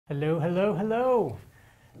Hello, hello, hello.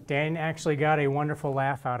 Dan actually got a wonderful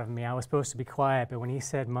laugh out of me. I was supposed to be quiet, but when he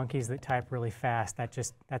said monkeys that type really fast,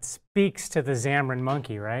 that speaks to the Xamarin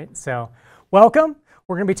monkey, right? So, welcome.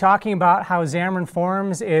 We're going to be talking about how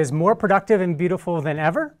Xamarin.Forms is more productive and beautiful than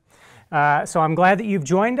ever. So I'm glad that you've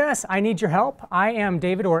joined us. I need your help. I am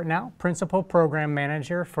David Ortnow, Principal Program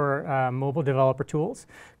Manager for Mobile Developer Tools,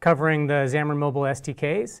 covering the Xamarin Mobile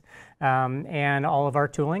SDKs and all of our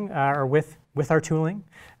tooling, or with our tooling.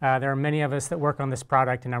 There are many of us that work on this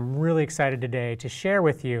product, and I'm really excited today to share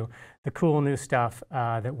with you the cool new stuff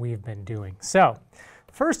that we've been doing. So,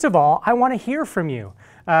 first of all, I want to hear from you.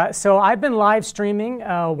 So I've been live streaming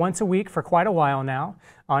once a week for quite a while now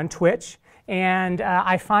on Twitch. And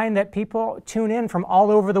I find that people tune in from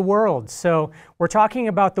all over the world. So we're talking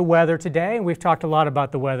about the weather today, and we've talked a lot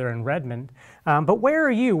about the weather in Redmond. But where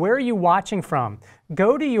are you? Where are you watching from?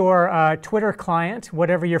 Go to your Twitter client,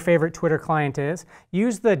 whatever your favorite Twitter client is.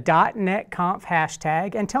 Use the .NETConf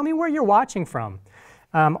hashtag and tell me where you're watching from.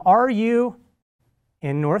 Are you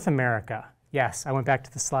in North America? Yes, I went back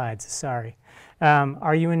to the slides, sorry.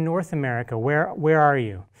 Are you in North America? Where are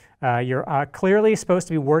you? You're clearly supposed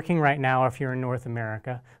to be working right now if you're in North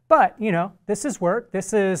America. But, you know, this is work.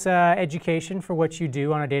 This is education for what you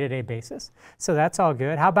do on a day-to-day basis. So that's all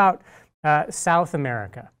good. How about South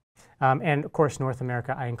America? And, of course, North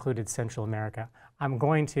America. I included Central America. I'm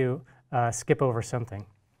going to skip over something.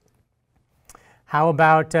 How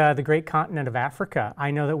about the great continent of Africa?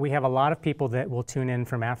 I know that we have a lot of people that will tune in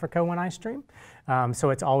from Africa when I stream.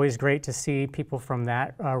 So it's always great to see people from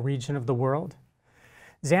that region of the world.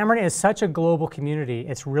 Xamarin is such a global community.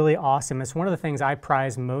 It's really awesome. It's one of the things I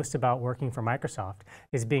prize most about working for Microsoft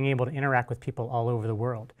is being able to interact with people all over the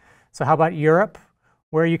world. So how about Europe?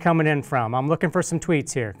 Where are you coming in from? I'm looking for some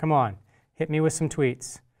tweets here. Come on, hit me with some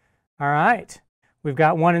tweets. All right, we've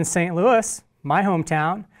got one in St. Louis, my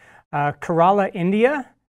hometown, Kerala,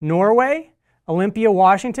 India, Norway, Olympia,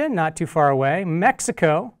 Washington, not too far away,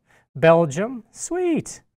 Mexico, Belgium,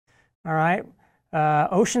 sweet. All right.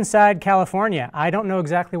 Oceanside, California. I don't know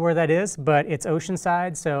exactly where that is, but it's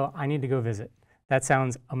Oceanside, so I need to go visit. That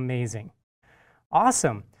sounds amazing.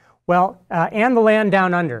 Awesome. Well, and the land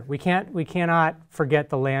down under. We cannot forget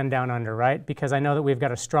the land down under, right? Because I know that we've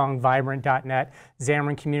got a strong, vibrant .NET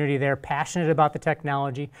Xamarin community there, passionate about the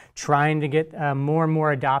technology, trying to get more and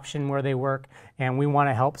more adoption where they work, and we want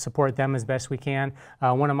to help support them as best we can.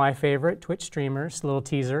 One of my favorite Twitch streamers, little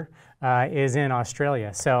teaser, is in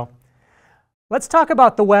Australia. So. Let's talk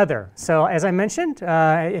about the weather. So as I mentioned,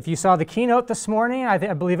 if you saw the keynote this morning, I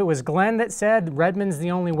believe it was Glenn that said Redmond's the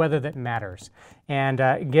only weather that matters.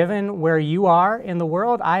 And given where you are in the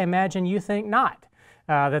world, I imagine you think not,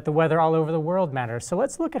 that the weather all over the world matters. So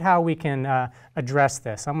let's look at how we can address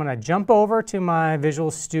this. I'm going to jump over to my Visual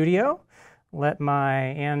Studio, let my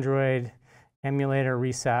Android emulator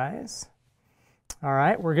resize. All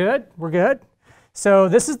right, we're good, we're good. So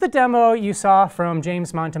this is the demo you saw from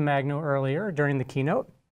James Montemagno earlier during the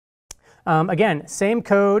keynote. Again, same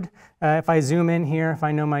code. If I zoom in here, if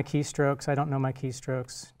I know my keystrokes, I don't know my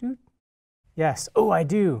keystrokes. Yes, oh, I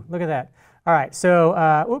do. Look at that. All right,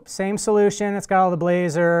 so oops, same solution. It's got all the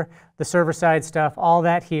Blazor, the server-side stuff, all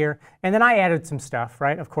that here. And then I added some stuff,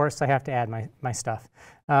 right? Of course, I have to add my stuff.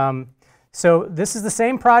 So this is the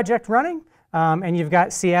same project running, and you've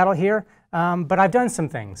got Seattle here. But I've done some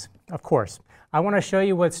things, of course. I want to show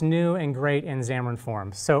you what's new and great in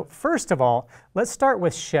Xamarin.Forms. So first of all, let's start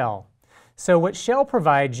with Shell. So what Shell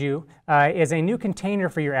provides you is a new container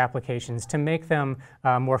for your applications to make them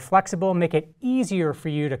more flexible, make it easier for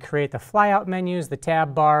you to create the flyout menus, the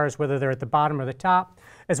tab bars, whether they're at the bottom or the top,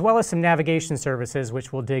 as well as some navigation services,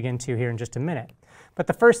 which we'll dig into here in just a minute. But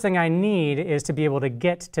the first thing I need is to be able to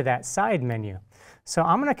get to that side menu. So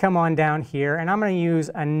I'm going to come on down here, and I'm going to use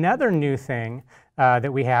another new thing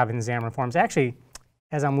that we have in Xamarin.Forms. Actually,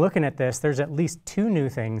 as I'm looking at this, there's at least two new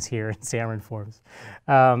things here in Xamarin.Forms.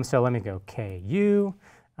 So let me go KU.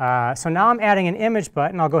 So now I'm adding an image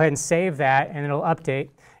button. I'll go ahead and save that, and it'll update.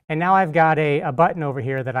 And now I've got a button over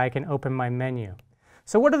here that I can open my menu.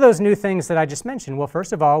 So what are those new things that I just mentioned? Well,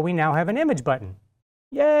 first of all, we now have an image button.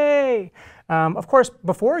 Yay! Of course,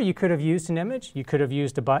 before you could have used an image, you could have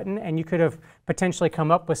used a button, and you could have potentially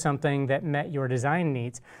come up with something that met your design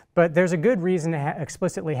needs. But there's a good reason to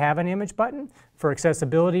explicitly have an image button for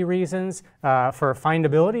accessibility reasons, for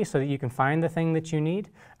findability so that you can find the thing that you need,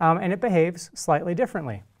 and it behaves slightly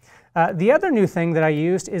differently. The other new thing that I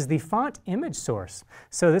used is the font image source.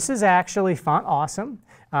 So this is actually Font Awesome.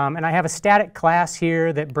 And I have a static class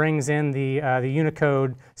here that brings in the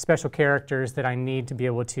Unicode special characters that I need to be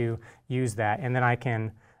able to use that. And then I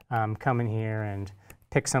can come in here and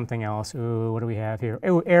pick something else. Ooh, what do we have here?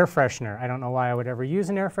 Ooh, air freshener. I don't know why I would ever use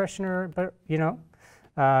an air freshener, but you know,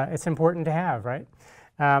 it's important to have, right?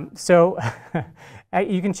 So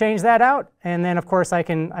you can change that out, and then of course I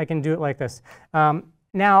can do it like this.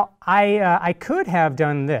 Now I could have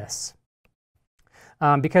done this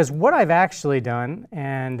because what I've actually done,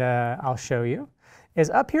 and I'll show you, is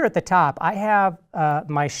up here at the top I have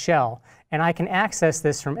my shell, and I can access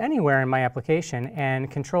this from anywhere in my application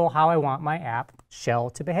and control how I want my app shell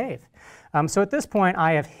to behave. So at this point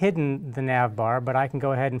I have hidden the nav bar, but I can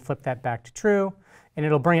go ahead and flip that back to true, and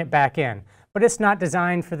it'll bring it back in. But it's not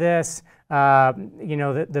designed for this. You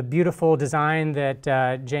know, the beautiful design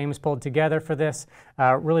that James pulled together for this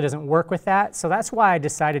really doesn't work with that. So that's why I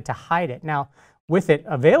decided to hide it. Now, with it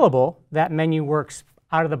available, that menu works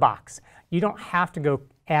out of the box. You don't have to go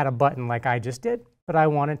add a button like I just did, but I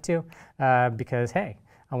wanted to because, hey,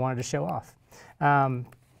 I wanted to show off.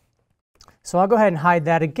 So I'll go ahead and hide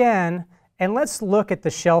that again, and let's look at the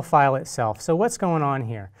shell file itself. So what's going on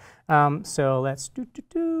here? So let's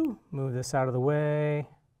move this out of the way.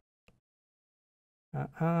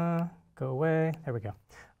 Go away. There we go.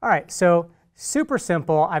 All right, so super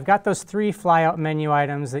simple. I've got those 3 flyout menu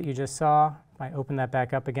items that you just saw. If I open that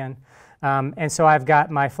back up again. And so I've got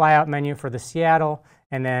my flyout menu for the Seattle,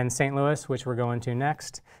 and then St. Louis, which we're going to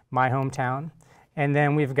next, my hometown. And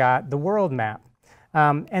then we've got the world map.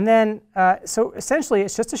 And then, so essentially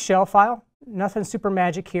it's just a shell file, nothing super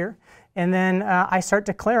magic here. And then I start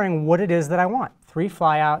declaring what it is that I want. 3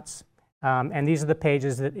 flyouts, and these are the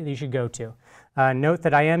pages that you should go to. Note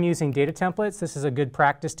that I am using data templates. This is a good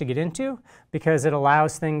practice to get into because it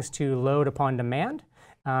allows things to load upon demand,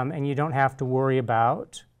 and you don't have to worry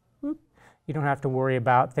about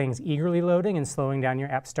things eagerly loading and slowing down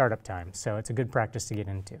your app startup time. So it's a good practice to get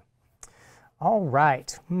into. All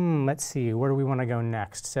right, let's see, where do we want to go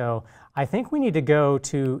next? So I think we need to go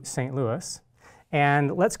to St. Louis.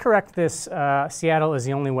 And let's correct this Seattle is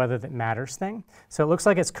the only weather that matters thing. So it looks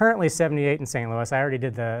like it's currently 78 in St. Louis. I already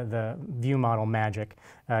did the view model magic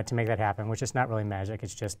to make that happen, which is not really magic,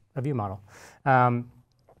 it's just a view model.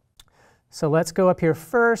 So let's go up here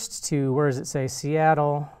first to, where does it say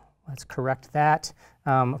Seattle? Let's correct that.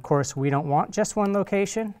 Of course, we don't want just one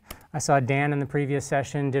location. I saw Dan in the previous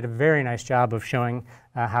session did a very nice job of showing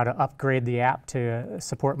how to upgrade the app to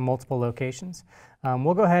support multiple locations.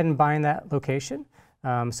 We'll go ahead and bind that location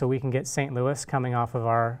so we can get St. Louis coming off of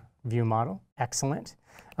our view model. Excellent.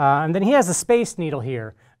 And then he has a space needle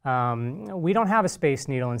here. We don't have a space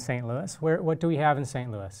needle in St. Louis. What do we have in St.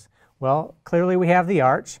 Louis? Well, clearly we have the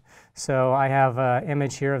arch. So I have an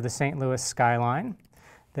image here of the St. Louis skyline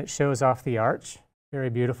that shows off the arch. Very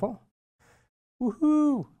beautiful.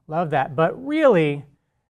 Woohoo! Love that. But really,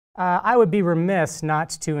 I would be remiss not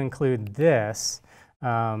to include this.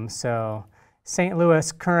 So St.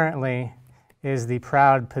 Louis currently is the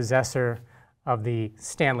proud possessor of the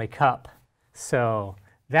Stanley Cup. So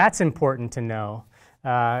that's important to know.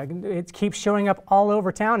 It keeps showing up all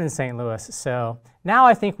over town in St. Louis. So now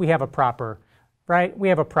I think we have a proper, right? We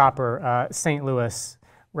have a proper St. Louis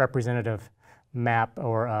representative map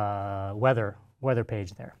or weather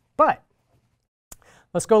page there. But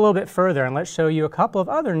let's go a little bit further and let's show you a couple of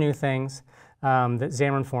other new things that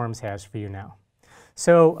Xamarin.Forms has for you now.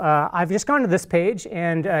 So I've just gone to this page,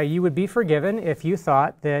 and you would be forgiven if you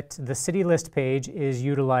thought that the city list page is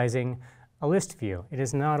utilizing a list view. It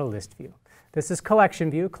is not a list view. This is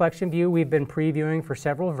CollectionView. CollectionView we've been previewing for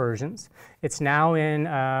several versions. It's now in,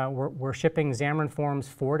 we're shipping Xamarin.Forms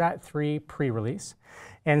 4.3 pre-release.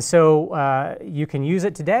 And so you can use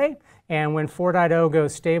it today, and when 4.0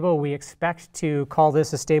 goes stable, we expect to call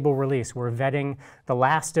this a stable release. We're vetting the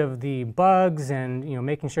last of the bugs and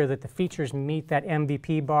making sure that the features meet that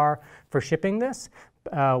MVP bar for shipping this.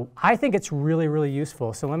 I think it's really, really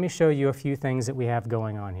useful. So let me show you a few things that we have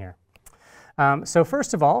going on here. So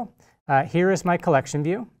first of all, here is my collection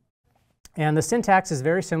view. And the syntax is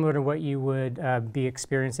very similar to what you would be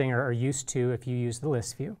experiencing or are used to if you use the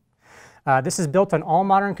list view. This is built on all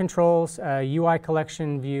modern controls, UI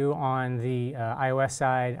collection view on the iOS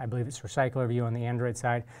side. I believe it's recycler view on the Android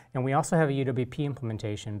side. And we also have a UWP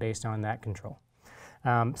implementation based on that control.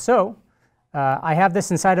 I have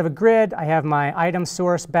this inside of a grid. I have my item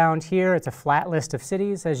source bound here. It's a flat list of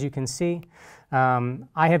cities, as you can see. I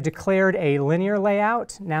have declared a linear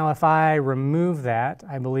layout. Now, if I remove that,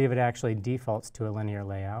 I believe it actually defaults to a linear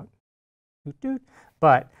layout.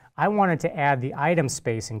 But I wanted to add the item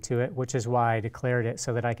spacing to it, which is why I declared it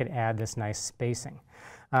so that I could add this nice spacing.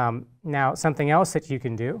 Now, something else that you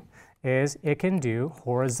can do is it can do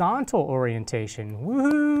horizontal orientation.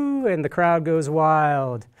 Woohoo! And the crowd goes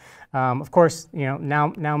wild. Of course, you know,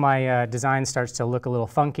 now my design starts to look a little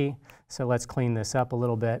funky, so let's clean this up a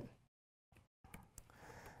little bit.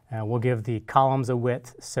 We'll give the columns a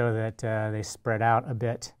width so that they spread out a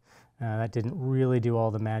bit. That didn't really do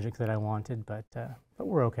all the magic that I wanted, but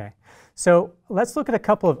we're okay. So let's look at a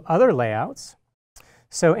couple of other layouts.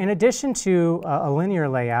 So in addition to a linear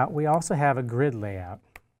layout, we also have a grid layout.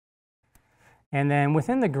 And then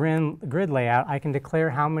within the grid layout, I can declare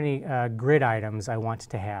how many grid items I want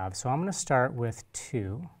to have. So I'm going to start with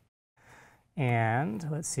 2. And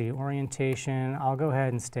let's see, orientation, I'll go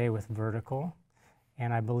ahead and stay with vertical.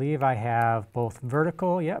 And I believe I have both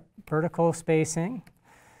vertical, vertical spacing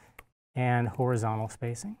and horizontal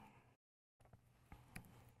spacing.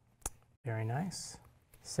 Very nice.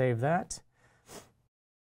 Save that.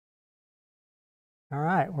 All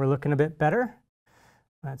right, we're looking a bit better.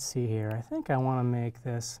 Let's see here. I think I want to make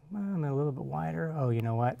this a little bit wider. Oh, you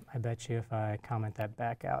know what? I bet you if I comment that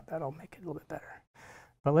back out, that'll make it a little bit better.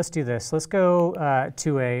 But let's do this. Let's go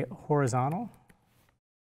to a horizontal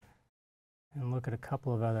and look at a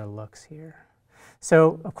couple of other looks here.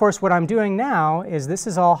 So, of course, what I'm doing now is this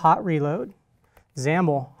is all hot reload,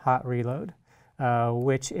 XAML hot reload,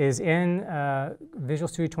 which is in Visual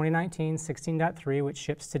Studio 2019 16.3, which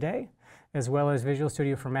ships today, as well as Visual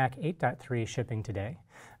Studio for Mac 8.3 shipping today.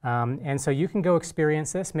 And so you can go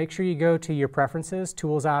experience this. Make sure you go to your preferences,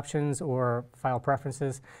 tools options, or file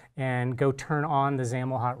preferences, and go turn on the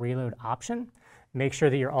XAML hot reload option. Make sure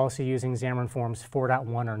that you're also using Xamarin.Forms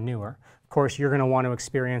 4.1 or newer. Of course, you're going to want to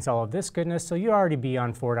experience all of this goodness, so you already be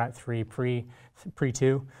on 4.3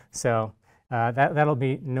 pre-2, so that'll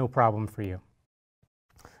be no problem for you.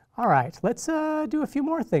 All right, let's do a few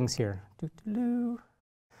more things here.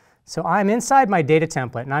 So I'm inside my data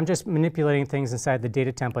template, and I'm just manipulating things inside the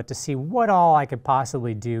data template to see what all I could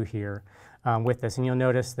possibly do here with this. And you'll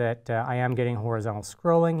notice that I am getting horizontal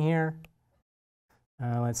scrolling here.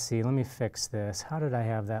 Let's see, let me fix this. How did I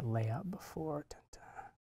have that layout before?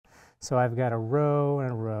 So I've got a row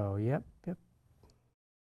and a row. Yep.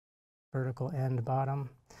 Vertical and bottom.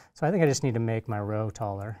 So I think I just need to make my row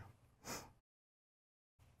taller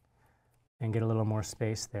and get a little more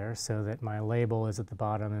space there so that my label is at the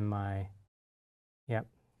bottom and my,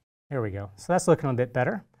 there we go. So that's looking a bit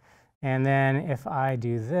better. And then if I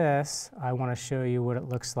do this, I want to show you what it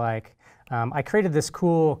looks like. I created this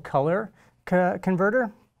cool color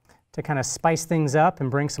converter to kind of spice things up and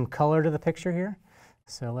bring some color to the picture here.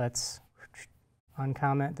 So let's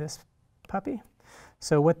uncomment this puppy.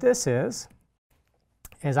 So what this is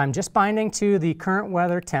I'm just binding to the current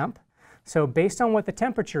weather temp. So based on what the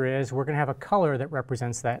temperature is, we're going to have a color that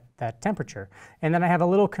represents that temperature. And then I have a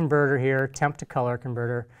little converter here, temp to color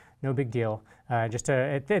converter, no big deal.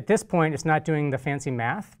 At this point, it's not doing the fancy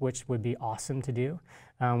math, which would be awesome to do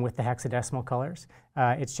with the hexadecimal colors.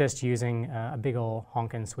 It's just using a big old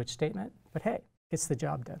honkin' switch statement. But hey, gets the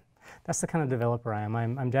job done. That's the kind of developer I am.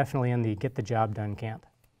 I'm definitely in the get the job done camp.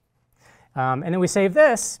 And then we save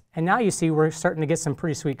this, and now you see we're starting to get some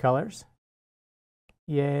pretty sweet colors.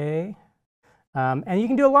 Yay. And you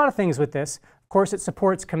can do a lot of things with this. Of course, it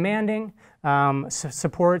supports commanding,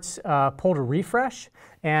 supports pull to refresh,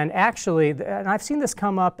 and actually, and I've seen this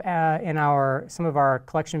come up in some of our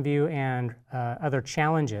CollectionView and other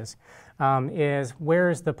challenges, is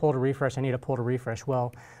where's the pull to refresh? I need a pull to refresh.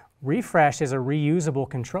 Well, refresh is a reusable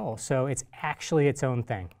control, so it's actually its own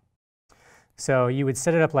thing. So you would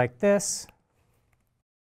set it up like this,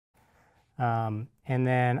 and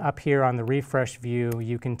then up here on the refresh view,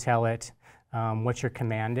 you can tell it what your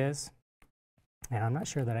command is. And I'm not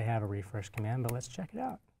sure that I have a refresh command, but let's check it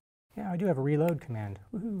out. Yeah, I do have a reload command.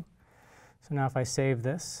 Woohoo. So now if I save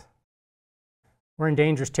this, we're in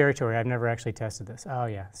dangerous territory. I've never actually tested this. Oh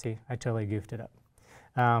yeah, see, I totally goofed it up.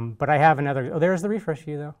 But I have another, oh, there's the refresh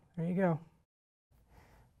view though. There you go.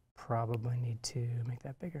 Probably need to make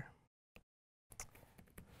that bigger.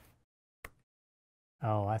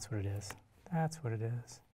 Oh, that's what it is. That's what it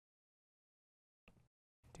is.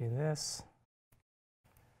 Do this.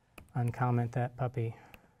 Uncomment that puppy.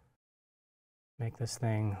 Make this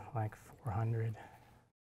thing like 400.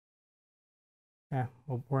 Yeah,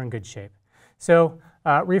 well, we're in good shape. So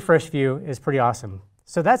refresh view is pretty awesome.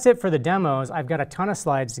 So that's it for the demos. I've got a ton of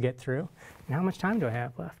slides to get through. And how much time do I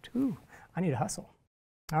have left? Ooh, I need to hustle.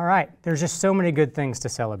 All right, there's just so many good things to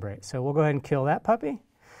celebrate. So we'll go ahead and kill that puppy.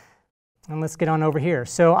 And let's get on over here.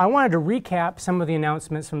 So I wanted to recap some of the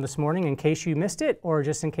announcements from this morning in case you missed it or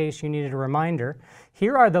just in case you needed a reminder.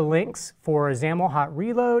 Here are the links for XAML Hot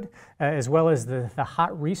Reload, as well as the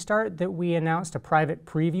Hot Restart that we announced a private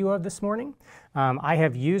preview of this morning. I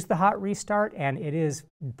have used the Hot Restart, and it is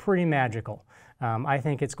pretty magical. I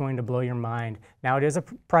think it's going to blow your mind. Now, it is a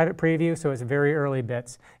private preview, so it's very early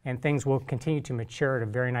bits, and things will continue to mature at a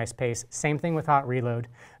very nice pace. Same thing with Hot Reload.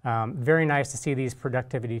 Very nice to see these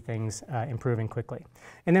productivity things improving quickly.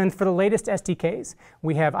 And then for the latest SDKs,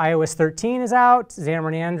 we have iOS 13 is out,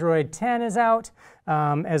 Xamarin Android 10 is out,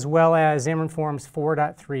 as well as Xamarin.Forms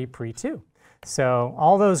 4.3 Pre-2. So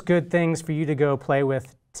all those good things for you to go play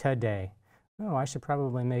with today. Oh, I should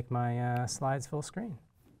probably make my slides full screen.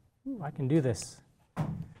 Ooh, I can do this. All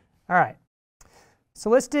right,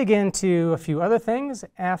 so let's dig into a few other things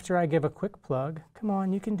after I give a quick plug. Come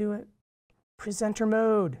on, you can do it. Presenter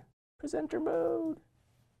mode, presenter mode.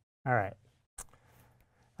 All right.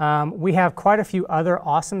 We have quite a few other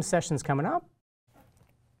awesome sessions coming up.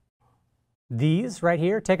 These right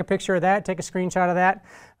here, take a picture of that, take a screenshot of that.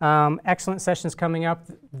 Excellent sessions coming up.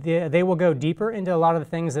 They will go deeper into a lot of the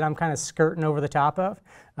things that I'm kind of skirting over the top of.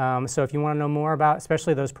 So if you want to know more about,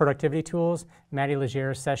 especially those productivity tools, Maddie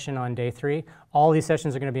Legere's session on day 3, all these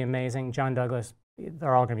sessions are going to be amazing. John Douglas,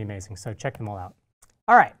 they're all going to be amazing, so check them all out.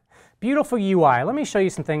 All right, beautiful UI. Let me show you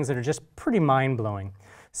some things that are just pretty mind-blowing.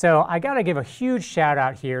 So I got to give a huge shout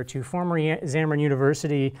out here to former Xamarin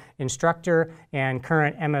University instructor and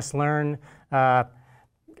current MS Learn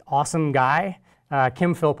awesome guy,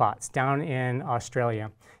 Kim Philpotts down in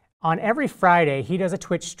Australia. On every Friday, he does a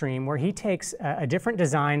Twitch stream where he takes a different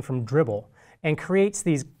design from Dribbble and creates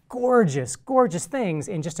these gorgeous, gorgeous things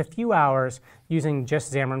in just a few hours using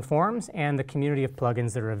just Xamarin.Forms and the community of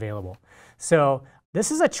plugins that are available. So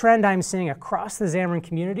this is a trend I'm seeing across the Xamarin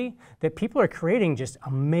community, that people are creating just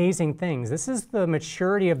amazing things. This is the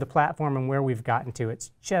maturity of the platform and where we've gotten to.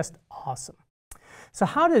 It's just awesome. So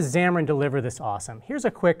how does Xamarin deliver this awesome? Here's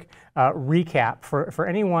a quick recap for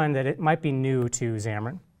anyone that it might be new to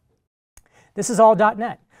Xamarin. This is all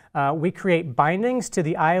 .NET. We create bindings to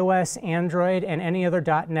the iOS, Android, and any other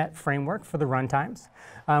 .NET framework for the runtimes.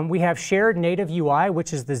 We have shared native UI,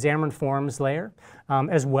 which is the Xamarin.Forms layer,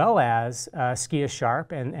 as well as Skia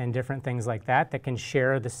Sharp and different things like that that can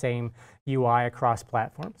share the same UI across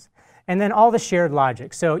platforms. And then all the shared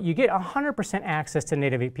logic. So you get 100% access to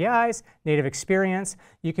native APIs, native experience.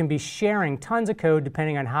 You can be sharing tons of code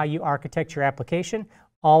depending on how you architect your application,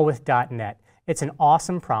 all with .NET. It's an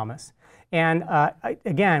awesome promise. And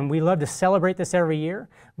again, we love to celebrate this every year,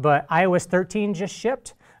 but iOS 13 just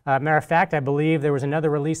shipped. Matter of fact, I believe there was another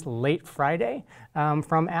release late Friday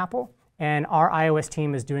from Apple, and our iOS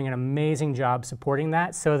team is doing an amazing job supporting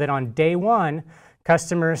that, so that on day 1,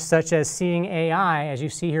 customers such as Seeing AI, as you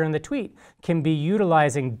see here in the tweet, can be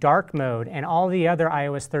utilizing dark mode and all the other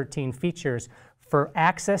iOS 13 features for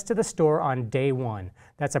access to the store on day 1.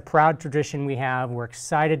 That's a proud tradition we have. We're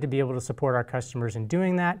excited to be able to support our customers in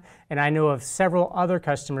doing that. And I know of several other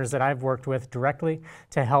customers that I've worked with directly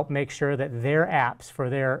to help make sure that their apps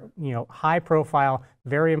for their high profile,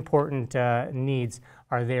 very important needs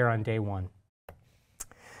are there on day 1.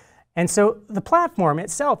 And so the platform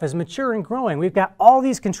itself is mature and growing. We've got all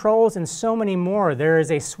these controls and so many more. There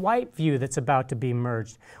is a swipe view that's about to be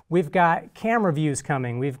merged. We've got camera views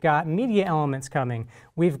coming. We've got media elements coming.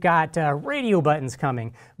 We've got radio buttons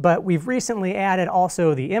coming. But we've recently added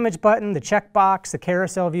also the image button, the checkbox, the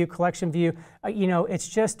carousel view, collection view.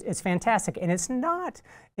 It's fantastic. And it's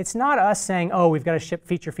not us saying, oh, we've got to ship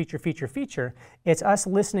feature, feature, feature, feature. It's us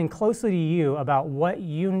listening closely to you about what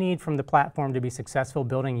you need from the platform to be successful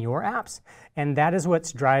building your apps. And that is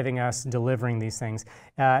what's driving us delivering these things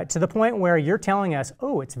to the point where you're telling us,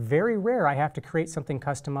 oh, it's very rare I have to create something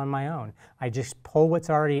custom on my own. I just pull what's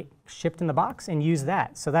already shipped in the box and use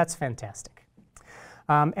that. So that's fantastic.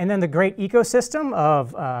 And then the great ecosystem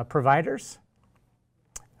of providers,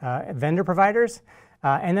 vendor providers,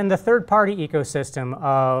 and then the third-party ecosystem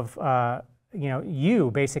of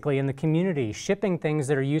you basically in the community shipping things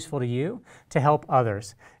that are useful to you to help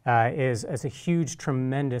others is a huge,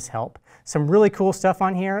 tremendous help. Some really cool stuff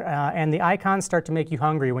on here, and the icons start to make you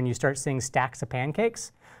hungry when you start seeing stacks of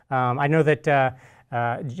pancakes. I know that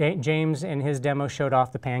James in his demo showed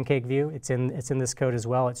off the pancake view. It's in this code as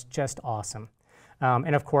well. It's just awesome.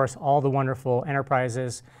 And of course, all the wonderful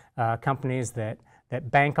enterprises, companies that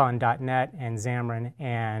bank on .NET and Xamarin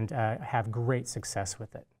and have great success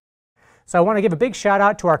with it. So I want to give a big shout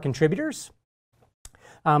out to our contributors.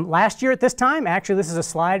 Last year at this time, actually this is a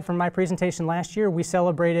slide from my presentation last year, we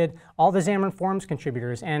celebrated all the Xamarin.Forms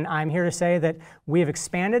contributors, and I'm here to say that we have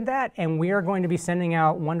expanded that, and we are going to be sending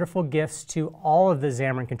out wonderful gifts to all of the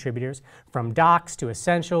Xamarin contributors, from docs to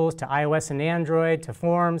essentials to iOS and Android to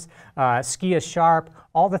Forms, Skia Sharp,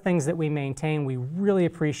 all the things that we maintain. We really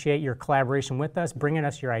appreciate your collaboration with us, bringing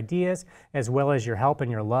us your ideas, as well as your help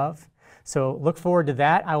and your love. So look forward to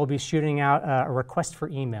that. I will be shooting out a request for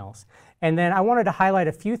emails. And then I wanted to highlight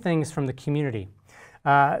a few things from the community.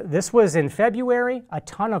 This was in February, a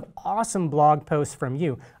ton of awesome blog posts from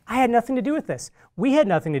you. I had nothing to do with this. We had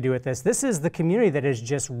nothing to do with this. This is the community that is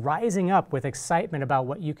just rising up with excitement about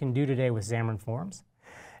what you can do today with Xamarin.Forms.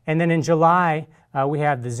 And then in July, we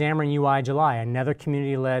have the Xamarin UI July, another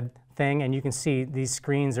community-led thing, and you can see these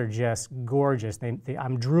screens are just gorgeous.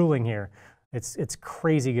 I'm drooling here. It's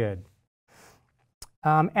crazy good.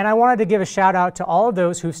 And I wanted to give a shout out to all of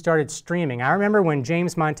those who started streaming. I remember when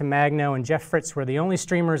James Montemagno and Jeff Fritz were the only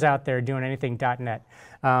streamers out there doing anything .NET.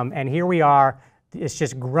 And here we are. It's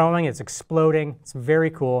just growing. It's exploding. It's very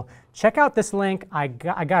cool. Check out this link. I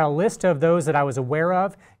got a list of those that I was aware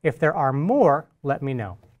of. If there are more, let me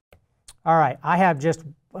know. All right, I have just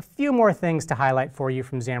a few more things to highlight for you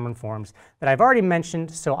from Xamarin.Forms that I've already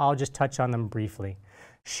mentioned, so I'll just touch on them briefly.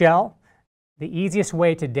 Shell. The easiest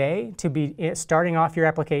way today to be starting off your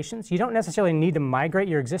applications. You don't necessarily need to migrate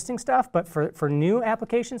your existing stuff, but for new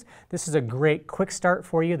applications, this is a great quick start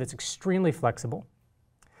for you that's extremely flexible.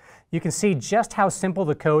 You can see just how simple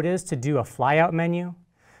the code is to do a flyout menu,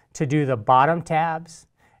 to do the bottom tabs,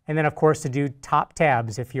 and then of course to do top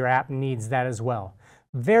tabs if your app needs that as well.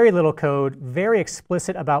 Very little code, very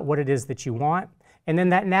explicit about what it is that you want. And then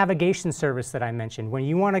that navigation service that I mentioned. When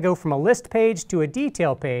you want to go from a list page to a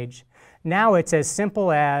detail page, now it's as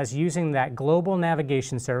simple as using that global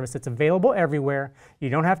navigation service that's available everywhere.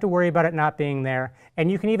 You don't have to worry about it not being there.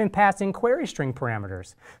 And you can even pass in query string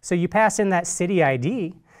parameters. So you pass in that city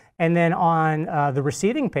ID, and then on the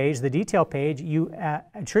receiving page, the detail page, you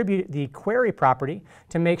attribute the query property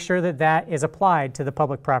to make sure that that is applied to the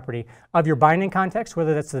public property of your binding context,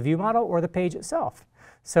 whether that's the view model or the page itself.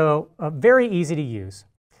 So very easy to use.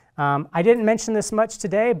 I didn't mention this much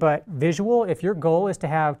today, but visual, if your goal is to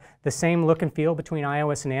have the same look and feel between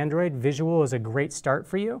iOS and Android, visual is a great start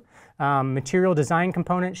for you. Material design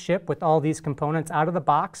components ship with all these components out of the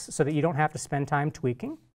box so that you don't have to spend time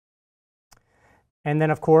tweaking. And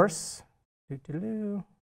then, of course,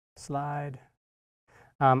 slide.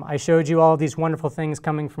 I showed you all these wonderful things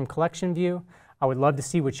coming from CollectionView. I would love to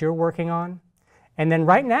see what you're working on. And then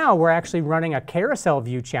right now, we're actually running a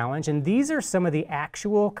CarouselView challenge, and these are some of the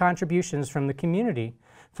actual contributions from the community,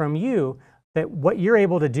 from you, that what you're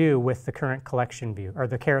able to do with the current CollectionView, or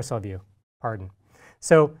the CarouselView, pardon.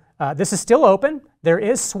 So this is still open. There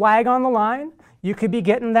is swag on the line. You could be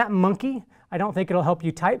getting that monkey. I don't think it'll help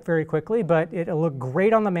you type very quickly, but it'll look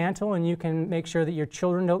great on the mantle, and you can make sure that your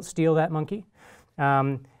children don't steal that monkey.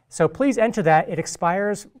 So please enter that. It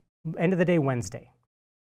expires end of the day Wednesday.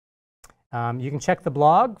 You can check the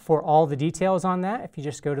blog for all the details on that if you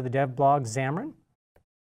just go to the dev blog Xamarin.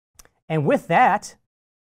 And with that,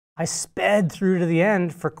 I sped through to the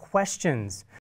end for questions.